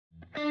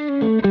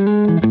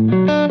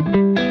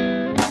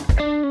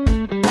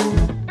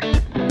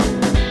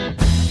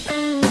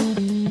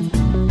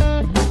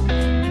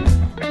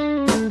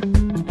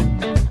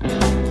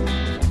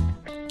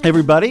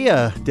everybody,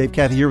 Dave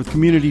Cathy here with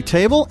Community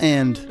Table,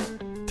 and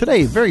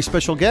today, very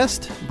special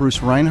guest,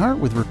 Bruce Reinhardt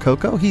with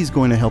Rococo. He's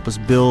going to help us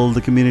build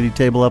the Community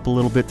Table up a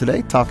little bit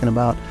today, talking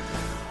about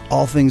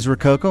all things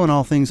Rococo and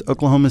all things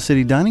Oklahoma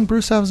City dining.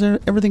 Bruce, how's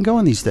everything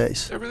going these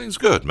days? Everything's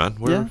good, man.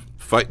 We're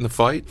fighting the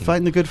fight.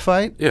 Fighting the good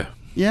fight? Yeah.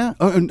 Yeah.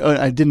 Oh, and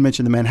I didn't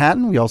mention the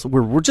Manhattan.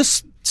 We're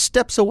just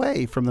steps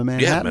away from the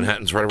Manhattan. Yeah,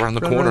 Manhattan's right around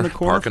the corner.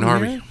 Park and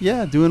Harvey. Here.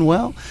 Yeah, doing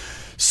well.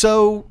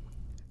 So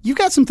you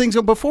got some things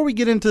before we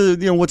get into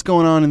what's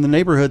going on in the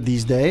neighborhood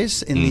these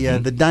days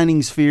in the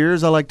dining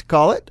spheres, I like to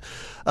call it.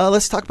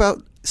 Let's talk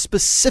about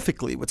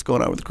specifically what's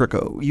going on with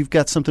Croco. You've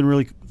got something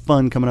really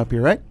fun coming up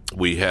here, right?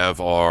 We have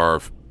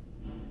our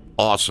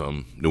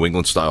awesome New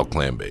England style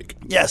clam bake.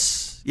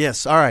 Yes.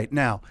 All right.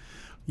 Now,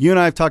 you and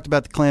I have talked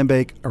about the clam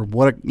bake, or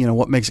what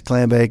makes a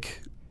clam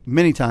bake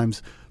many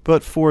times.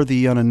 But for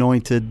the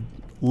unanointed,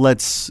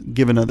 let's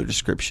give another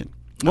description.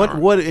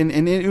 What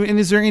and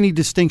is there any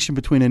distinction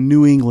between a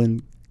New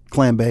England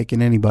clam bake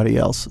and anybody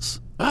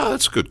else's? Oh,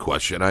 that's a good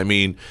question. I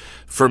mean,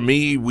 for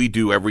me, we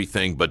do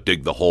everything but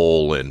dig the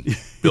hole and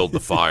build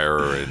the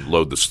fire and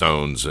load the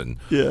stones and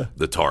the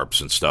tarps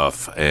and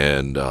stuff.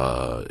 And,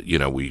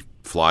 we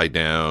fly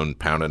down 1.5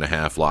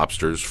 pound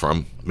lobsters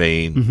from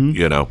Maine,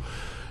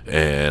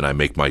 and I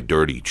make my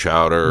dirty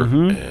chowder,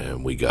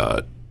 and we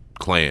got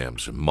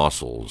clams and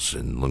mussels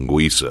and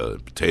linguiça,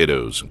 and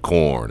potatoes and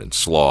corn and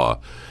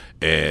slaw.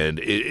 And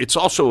it's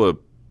also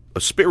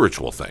a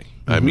spiritual thing.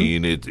 I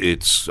mean,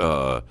 it's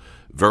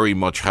very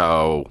much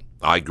how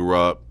I grew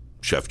up.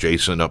 Chef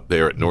Jason up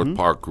there at North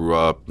Park grew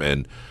up,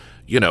 and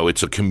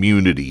it's a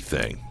community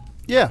thing.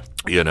 Yeah.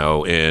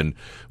 And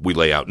we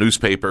lay out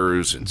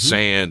newspapers and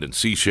sand and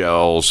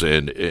seashells,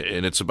 and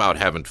it's about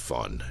having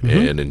fun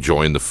and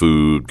enjoying the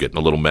food, getting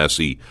a little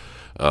messy.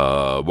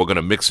 We're going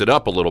to mix it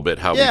up a little bit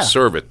how we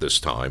serve it this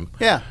time.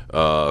 Yeah.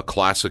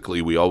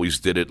 Classically, we always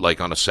did it like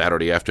on a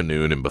Saturday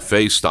afternoon in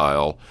buffet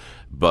style,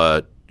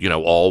 but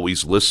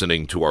always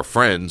listening to our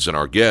friends and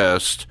our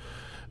guests.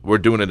 We're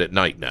doing it at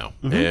night now,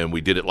 and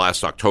we did it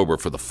last October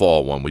for the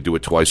fall one. We do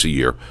it twice a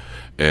year,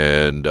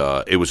 and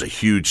it was a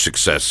huge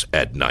success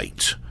at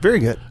night. Very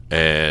good.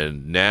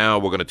 And now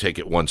we're going to take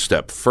it one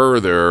step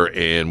further,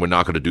 and we're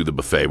not going to do the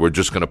buffet. We're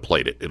just going to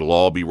plate it. It'll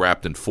all be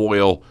wrapped in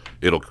foil.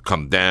 It'll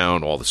come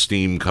down. All the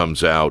steam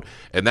comes out,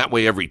 and that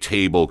way every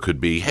table could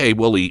be, hey,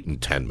 we'll eat in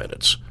 10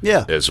 minutes.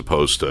 Yeah. As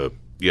opposed to,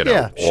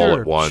 all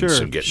at once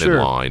and getting in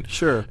line.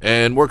 Sure.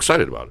 And we're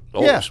excited about it.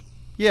 Always.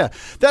 Yeah,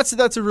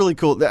 that's a really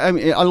cool. I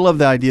mean, I love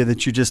the idea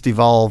that you just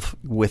evolve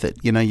with it.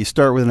 You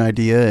start with an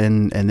idea,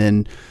 and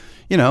then,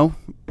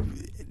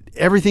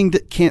 everything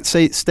that can't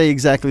stay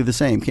exactly the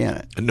same, can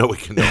it? No, it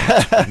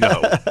cannot.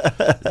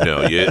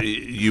 No.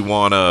 You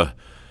want to.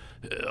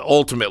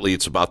 Ultimately,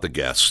 it's about the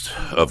guest,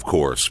 of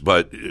course,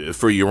 but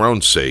for your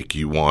own sake,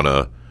 you want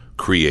to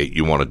create.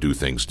 You want to do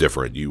things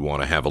different. You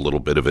want to have a little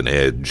bit of an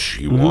edge.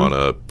 You want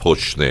to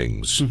push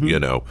things.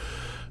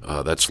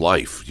 That's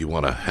life. You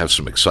want to have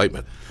some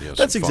excitement.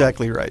 That's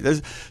exactly right.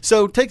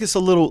 So take us a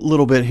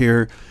little bit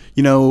here.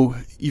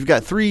 You've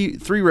got three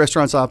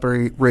restaurants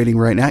operating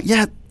right now.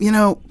 Yeah,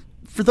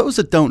 for those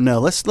that don't know,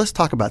 let's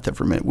talk about that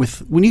for a minute.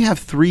 When you have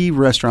 3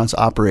 restaurants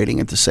operating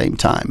at the same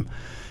time,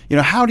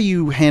 how do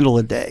you handle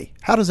a day?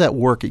 How does that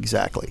work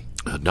exactly?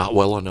 Not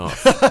well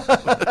enough.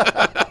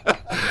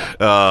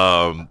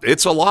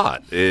 It's a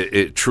lot.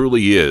 It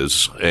truly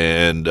is,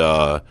 and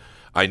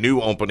I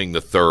knew opening the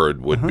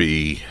third would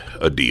be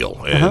a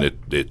deal, and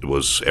it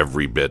was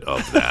every bit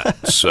of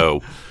that.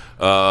 So,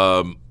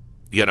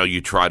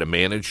 you try to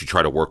manage, you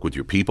try to work with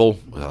your people.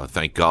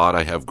 Thank God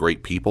I have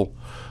great people,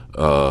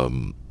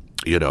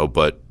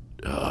 but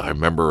I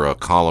remember a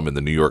column in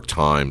the New York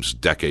Times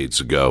decades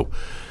ago,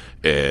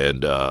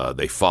 and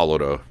they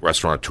followed a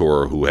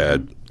restaurateur who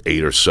had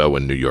 8 or so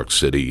in New York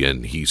City,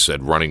 and he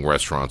said running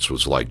restaurants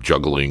was like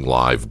juggling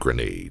live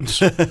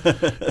grenades.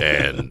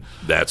 And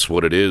that's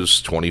what it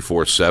is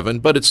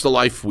 24/7, but it's the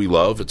life we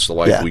love. It's the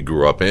life we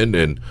grew up in,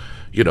 and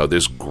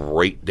there's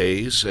great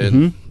days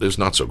and there's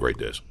not so great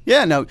days.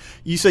 Yeah, now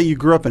you say you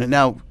grew up in it.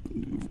 Now,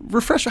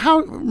 refresh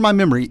my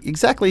memory,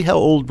 exactly how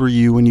old were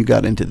you when you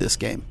got into this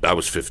game? I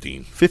was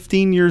 15.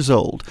 15 years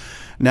old.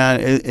 Now,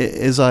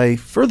 as I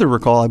further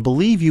recall, I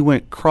believe you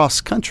went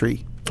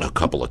cross-country a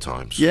couple of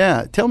times.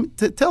 Yeah. Tell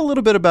a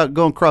little bit about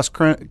going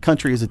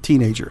cross-country as a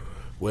teenager.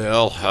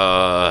 Well,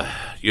 I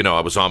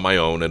was on my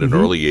own at an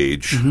early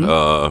age.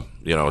 I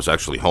was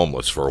actually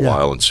homeless for a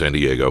while in San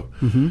Diego.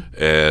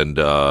 And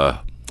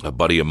a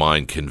buddy of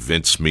mine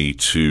convinced me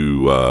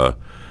to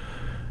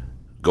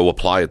go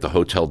apply at the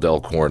Hotel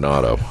Del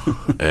Coronado.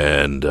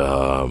 And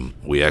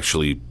we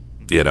actually,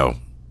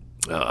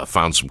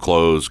 found some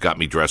clothes, got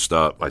me dressed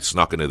up. I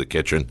snuck into the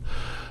kitchen.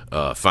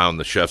 Found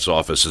the chef's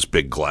office, this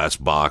big glass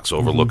box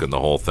overlooking the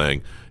whole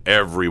thing.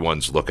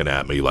 Everyone's looking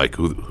at me like,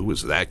 who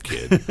is that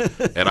kid?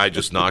 And I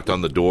just knocked on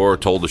the door,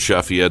 told the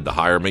chef he had to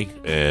hire me,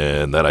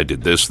 and that I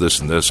did this,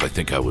 and this. I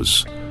think I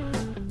was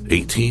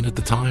 18 at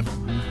the time.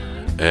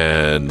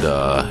 And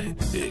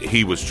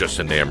he was just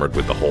enamored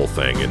with the whole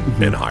thing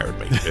and hired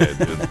me.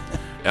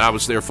 And I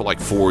was there for like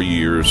 4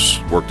 years,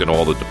 worked in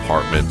all the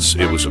departments.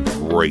 It was a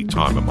great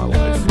time in my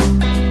life.